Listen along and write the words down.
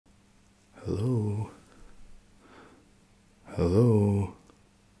Hello? Hello?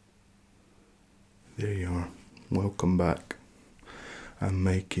 There you are. Welcome back. I'm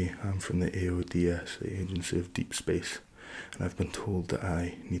Mikey. I'm from the AODS, the Agency of Deep Space, and I've been told that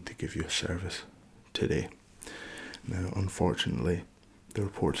I need to give you a service today. Now, unfortunately, the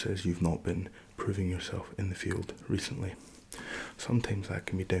report says you've not been proving yourself in the field recently. Sometimes that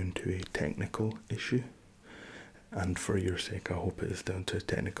can be down to a technical issue, and for your sake, I hope it is down to a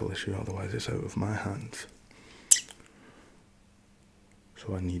technical issue, otherwise it's out of my hands.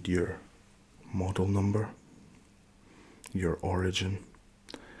 So I need your model number, your origin,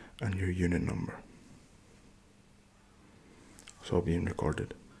 and your unit number. It's all being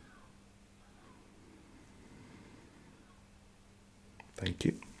recorded. Thank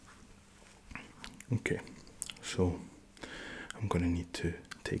you. Okay, so I'm going to need to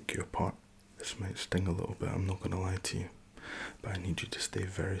take you apart. This might sting a little bit, I'm not going to lie to you, but I need you to stay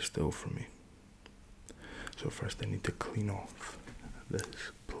very still for me. So first I need to clean off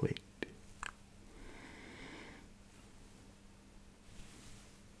this plate.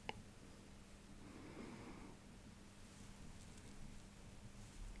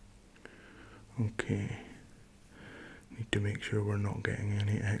 Okay, need to make sure we're not getting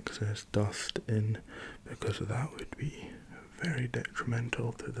any excess dust in, because that would be very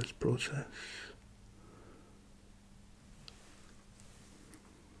detrimental to this process.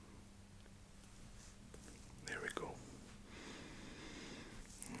 There we go.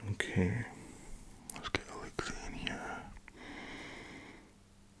 Okay, let's get a look in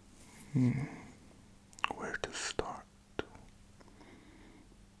here. Where to start?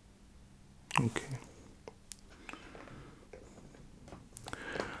 Okay.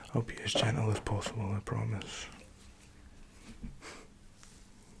 I'll be as gentle as possible, I promise.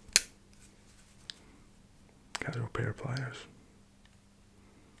 Got a pair of pliers.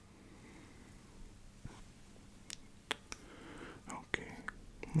 Okay,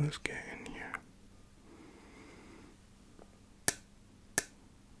 let's get in here.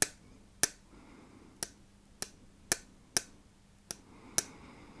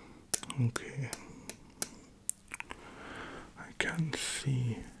 Okay, I can't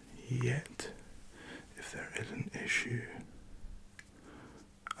see yet if there is an issue.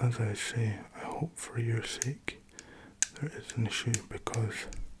 As I say, I hope for your sake there is an issue, because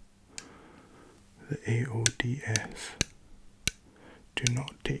the AODS do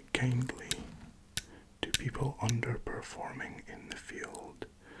not take kindly to people underperforming in the field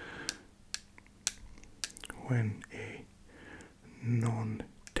when a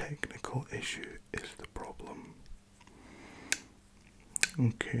non-technical issue is the problem.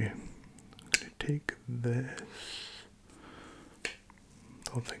 Okay, I'm going to take this.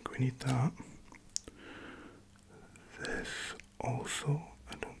 Don't think we need that. This also,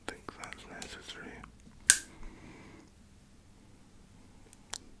 I don't think that's necessary.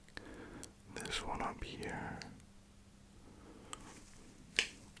 This one up here.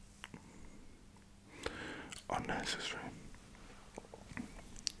 Unnecessary.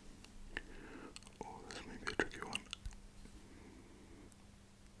 Oh, this may be a tricky one.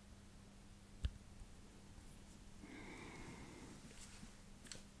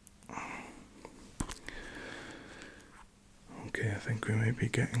 Okay, I think we may be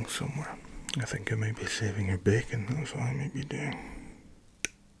getting somewhere. I think I may be saving your bacon, that's what I may be doing.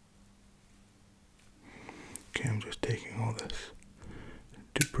 Okay, I'm just taking all this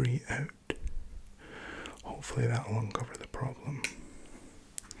debris out. Hopefully that will uncover the problem.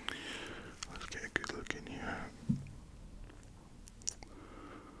 Let's get a good look in here.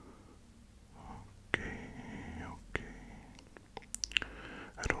 Okay.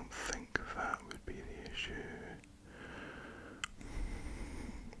 I don't think that would be the issue.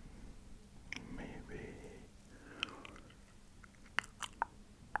 Maybe.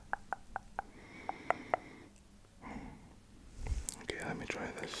 Okay, let me try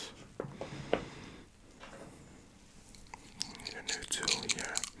this. Need a new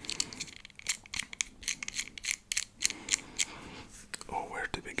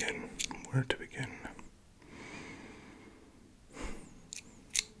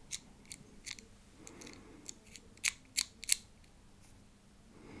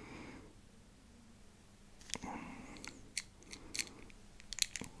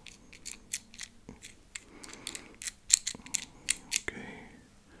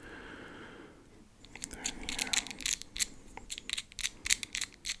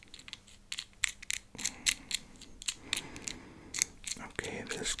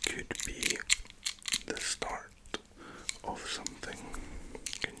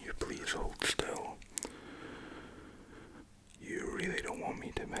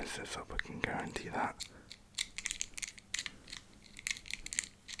mess this up, I can guarantee that.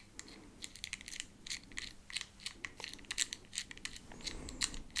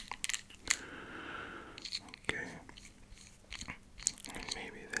 Okay. And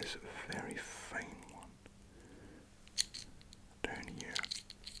maybe this very fine one down here.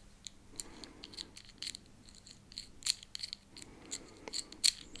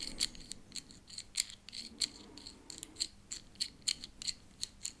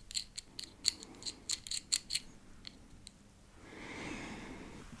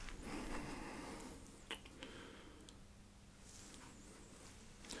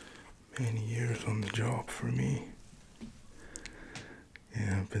 Many years on the job for me.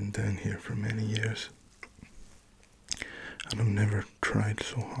 Yeah, I've been down here for many years, and I've never tried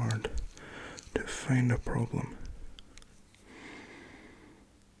so hard to find a problem.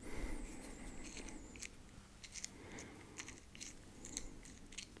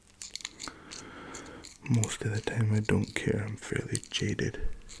 Most of the time I don't care, I'm fairly jaded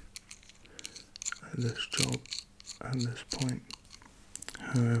at this job at this point.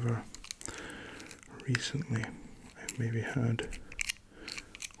 However, recently I've maybe had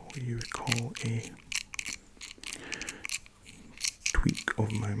what you would call a tweak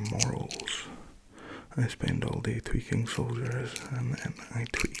of my morals. I spend all day tweaking soldiers, and then I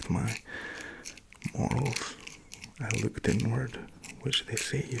tweaked my morals. I looked inward, which they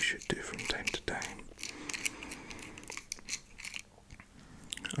say you should do from time to time.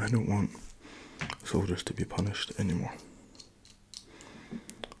 I don't want soldiers to be punished anymore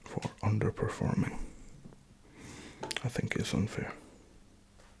for underperforming. I think it's unfair.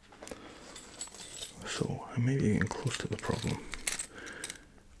 So I may be getting close to the problem.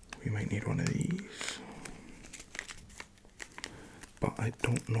 We might need one of these, but I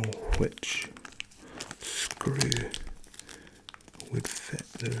don't know which screw would fit.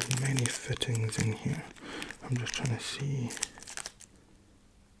 There's many fittings in here. I'm just trying to see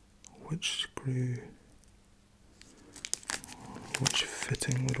which screw, which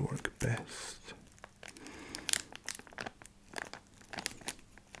fitting would work best.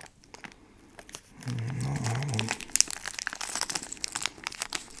 Not that one.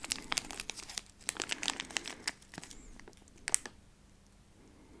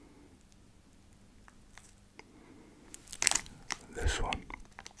 This one.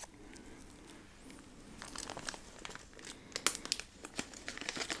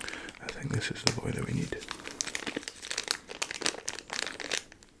 I think this is the boy that we need.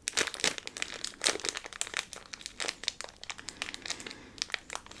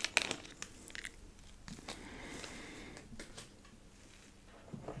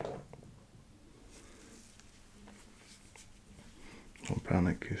 Don't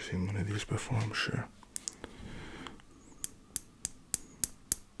panic, you've seen one of these before, I'm sure.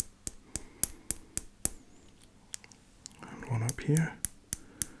 And one up here.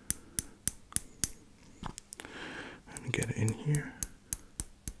 And get it in here.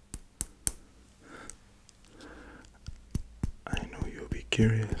 I know you'll be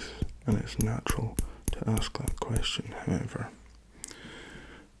curious, and it's natural to ask that question. However,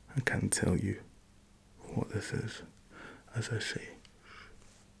 I can't tell you what this is. As I say,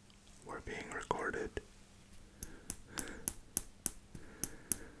 we're being recorded.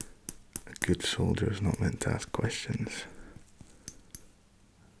 A good soldier is not meant to ask questions.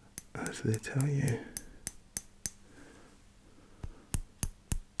 As they tell you.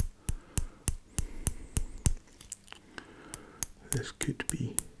 This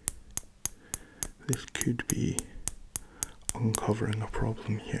could be uncovering a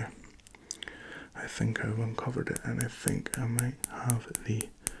problem here. I think I've uncovered it, and I think I might have the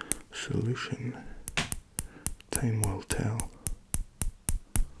solution. Time will tell.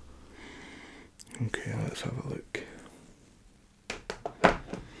 Okay, let's have a look.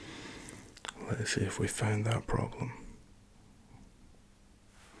 Let's see if we found that problem.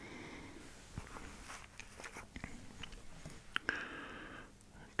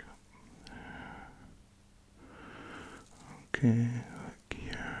 Okay, look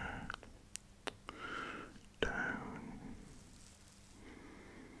here. Down.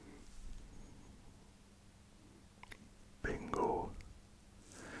 Bingo.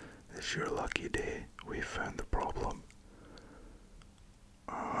 It's your lucky day. We found the problem.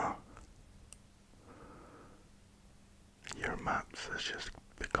 Your maps has just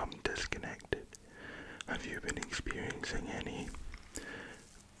become disconnected. Have you been experiencing any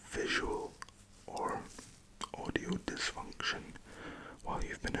visual or audio dysfunction while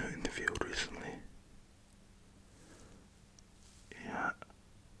you've been out in the field recently? Yeah,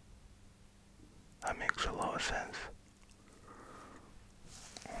 that makes a lot of sense.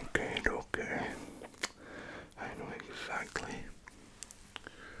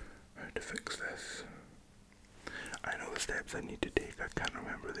 actions I need to take. I can't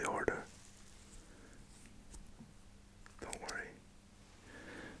remember the order. Don't worry.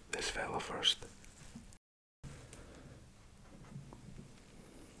 This fella first.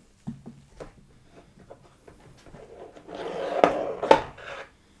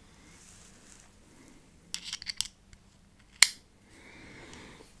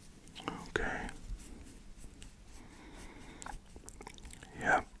 Okay.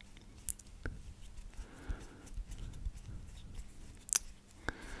 Yep.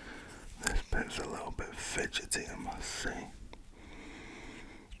 This bit's a little bit fidgety, I must say.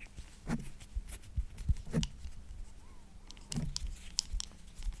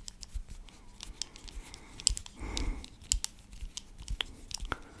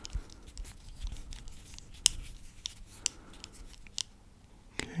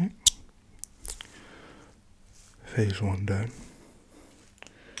 Okay. Phase 1 down.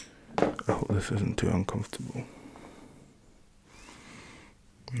 I hope this isn't too uncomfortable.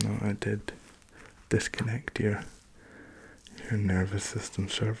 No, I did disconnect your nervous system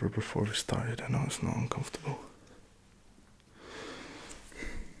server before we started. I know it's not uncomfortable.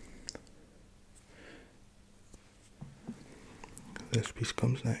 This piece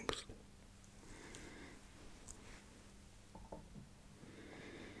comes next.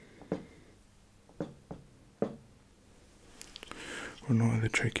 We're not at the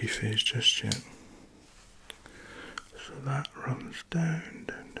tricky phase just yet. So that runs down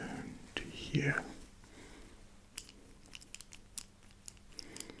to here.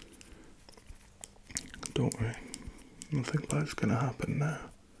 Don't worry, nothing bad's gonna happen now.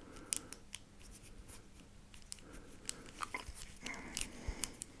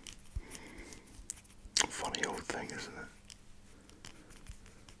 Funny old thing, isn't it?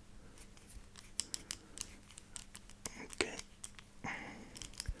 Okay.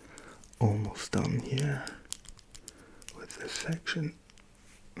 Almost done here with this section.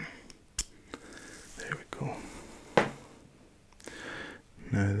 There we go.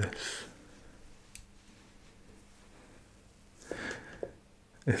 Now this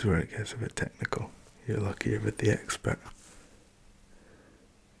is where it gets a bit technical. You're lucky you're with the expert.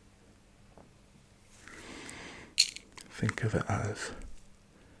 Think of it as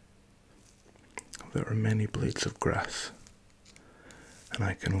there are many blades of grass and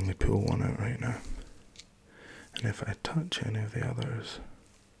I can only pull one out right now. And if I touch any of the others,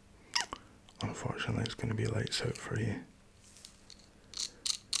 unfortunately it's going to be lights out for you.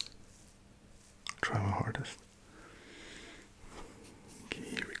 I'll try my hardest. Okay,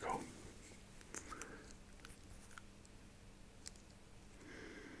 here we go.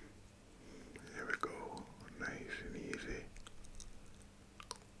 There we go. Nice and easy.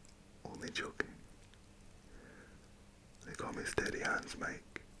 Only joking. They call me Steady Hands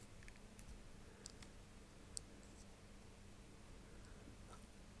Mike.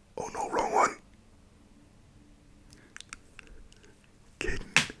 Oh no, wrong one. Kidding.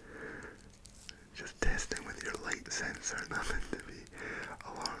 Just testing with your light sensor, nothing to be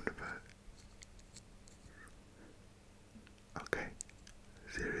alarmed about. Okay.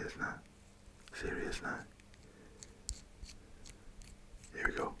 Serious now. Serious now. Here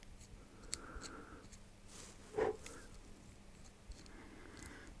we go. Here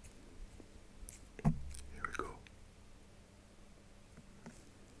we go.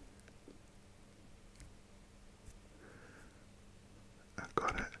 I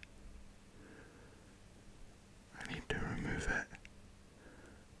got it. I need to remove it.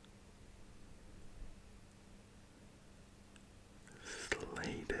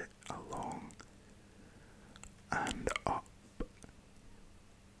 Slide it along and up.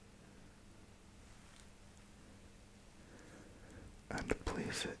 And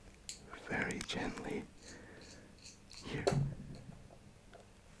place it very gently here.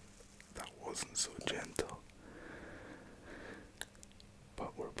 That wasn't so gentle.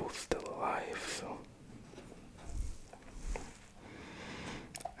 But we're both still alive, so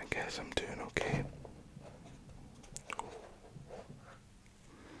I guess I'm doing okay.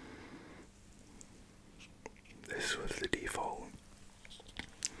 This was the default.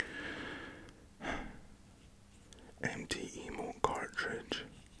 Empty emote cartridge.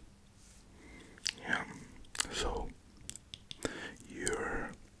 Yeah, so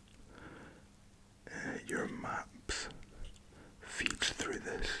your maps feeds through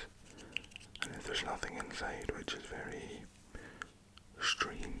this, and if there's nothing inside, which is very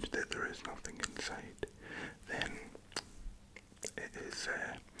strange that there is nothing inside, then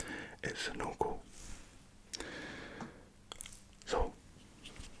it's a no-go. So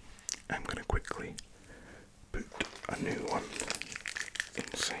I'm gonna quickly put a new one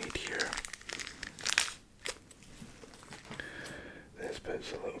inside here.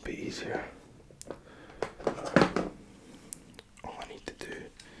 bit's a little bit easier. All I need to do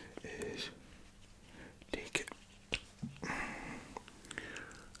is take it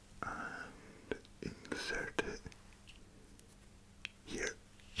and insert it here.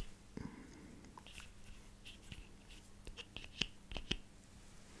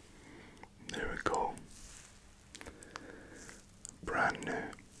 There we go. Brand new.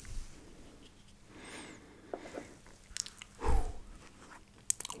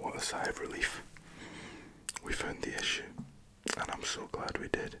 What a sigh of relief. We found the issue, and I'm so glad we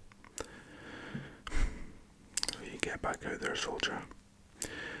did. You get back out there, soldier.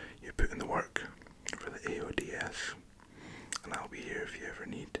 You put in the work for the AODS, and I'll be here if you ever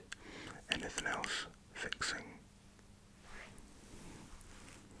need anything else fixing.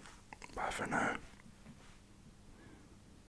 Bye for now.